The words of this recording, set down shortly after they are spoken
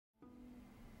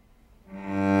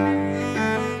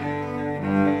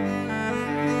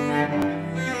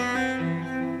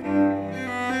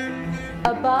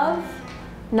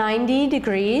90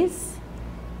 degrees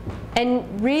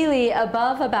and really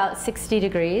above about 60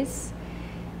 degrees,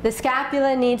 the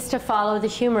scapula needs to follow the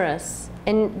humerus.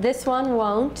 And this one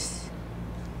won't.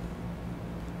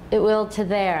 It will to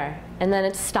there, and then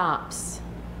it stops.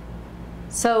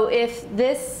 So if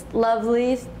this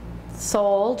lovely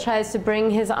soul tries to bring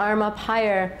his arm up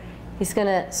higher, he's going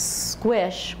to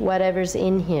squish whatever's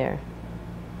in here.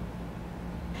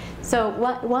 So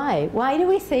why? Why do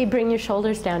we say bring your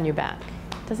shoulders down your back?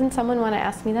 Doesn't someone want to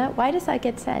ask me that? Why does that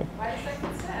get said? Why does that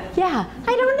get said? Yeah,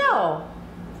 I don't know.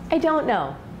 I don't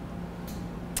know.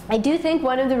 I do think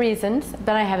one of the reasons,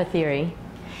 but I have a theory.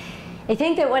 I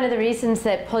think that one of the reasons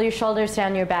that pull your shoulders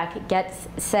down your back gets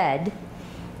said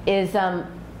is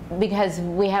because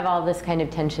we have all this kind of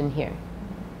tension here.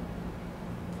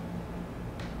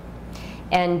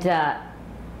 And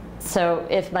so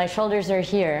if my shoulders are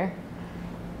here,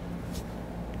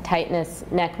 tightness,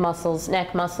 neck muscles,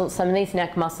 some of these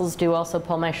neck muscles do also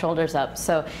pull my shoulders up.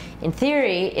 So in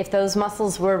theory, if those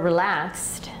muscles were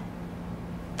relaxed,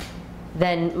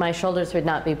 then my shoulders would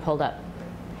not be pulled up.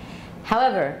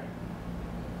 However,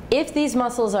 if these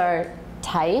muscles are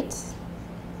tight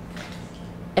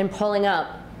and pulling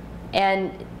up,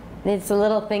 and it's a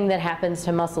little thing that happens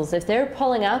to muscles, if they're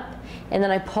pulling up and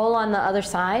then I pull on the other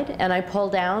side and I pull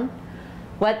down,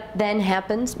 what then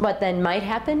might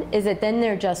happen is that then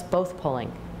they're just both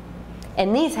pulling.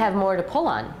 And these have more to pull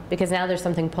on because now there's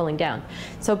something pulling down.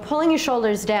 So pulling your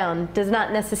shoulders down does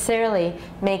not necessarily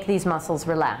make these muscles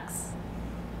relax,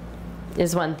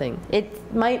 is one thing.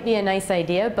 It might be a nice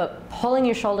idea, but pulling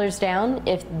your shoulders down,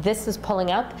 if this is pulling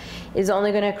up, is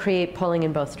only going to create pulling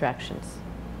in both directions.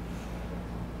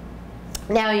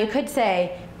 Now you could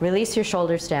say, release your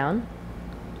shoulders down,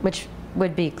 which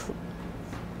would be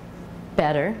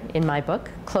better in my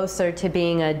book, closer to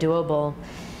being a doable,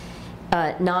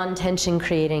 non-tension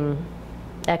creating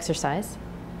exercise.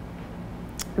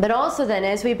 But also then,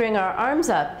 as we bring our arms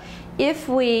up, if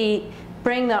we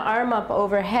bring the arm up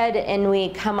overhead and we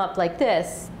come up like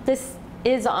this, this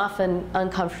is often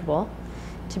uncomfortable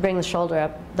to bring the shoulder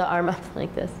up, the arm up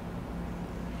like this.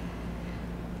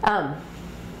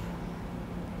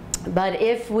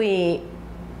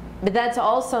 But that's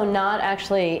also not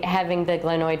actually having the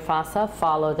glenoid fossa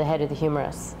follow the head of the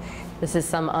humerus. This is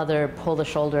some other pull the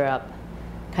shoulder up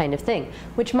kind of thing,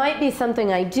 which might be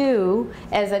something I do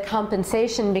as a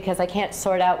compensation because I can't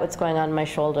sort out what's going on in my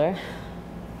shoulder.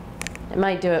 I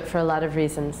might do it for a lot of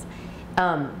reasons.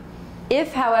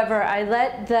 If, however, I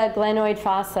let the glenoid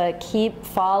fossa keep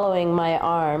following my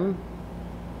arm,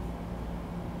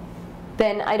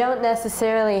 then I don't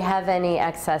necessarily have any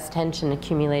excess tension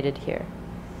accumulated here.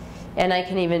 And I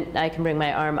can bring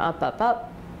my arm up, up,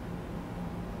 up.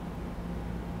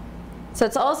 So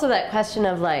it's also that question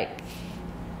of like,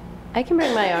 I can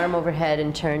bring my arm overhead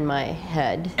and turn my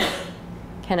head.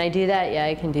 Can I do that? Yeah,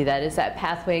 I can do that. Is that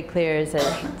pathway clear? Is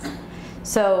it?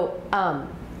 So,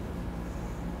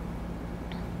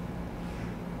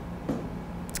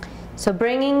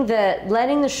 letting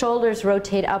the shoulders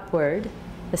rotate upward,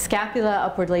 the scapula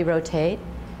upwardly rotate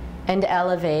and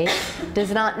elevate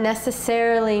does not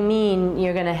necessarily mean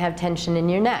you're going to have tension in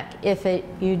your neck. If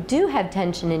you do have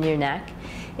tension in your neck,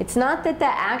 it's not that the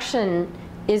action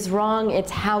is wrong, it's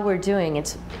how we're doing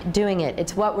it.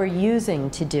 It's what we're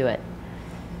using to do it,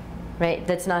 right?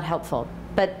 That's not helpful.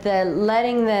 But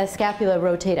letting the scapula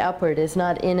rotate upward is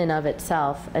not in and of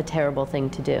itself a terrible thing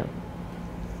to do.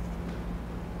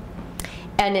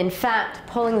 And in fact,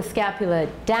 pulling the scapula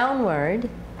downward,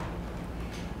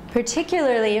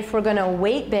 particularly if we're going to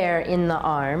weight bear in the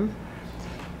arm,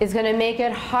 is going to make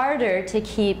it harder to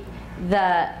keep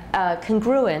the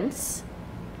congruence,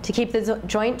 to keep the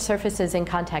joint surfaces in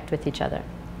contact with each other.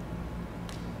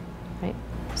 Right?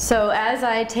 So as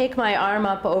I take my arm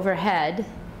up overhead,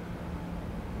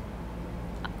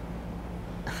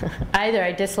 either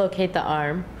I dislocate the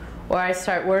arm, or I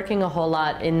start working a whole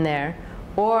lot in there,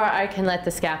 or I can let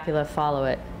the scapula follow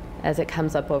it as it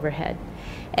comes up overhead.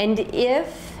 And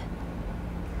if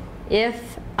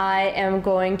I am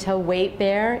going to weight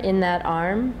bear in that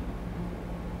arm,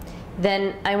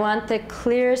 then I want the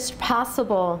clearest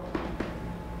possible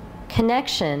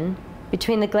connection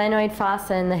between the glenoid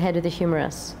fossa and the head of the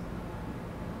humerus,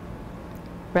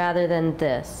 rather than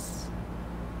this,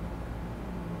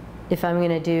 if I'm going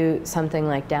to do something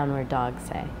like downward dog,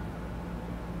 say.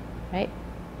 Right?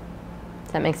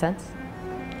 Does that make sense?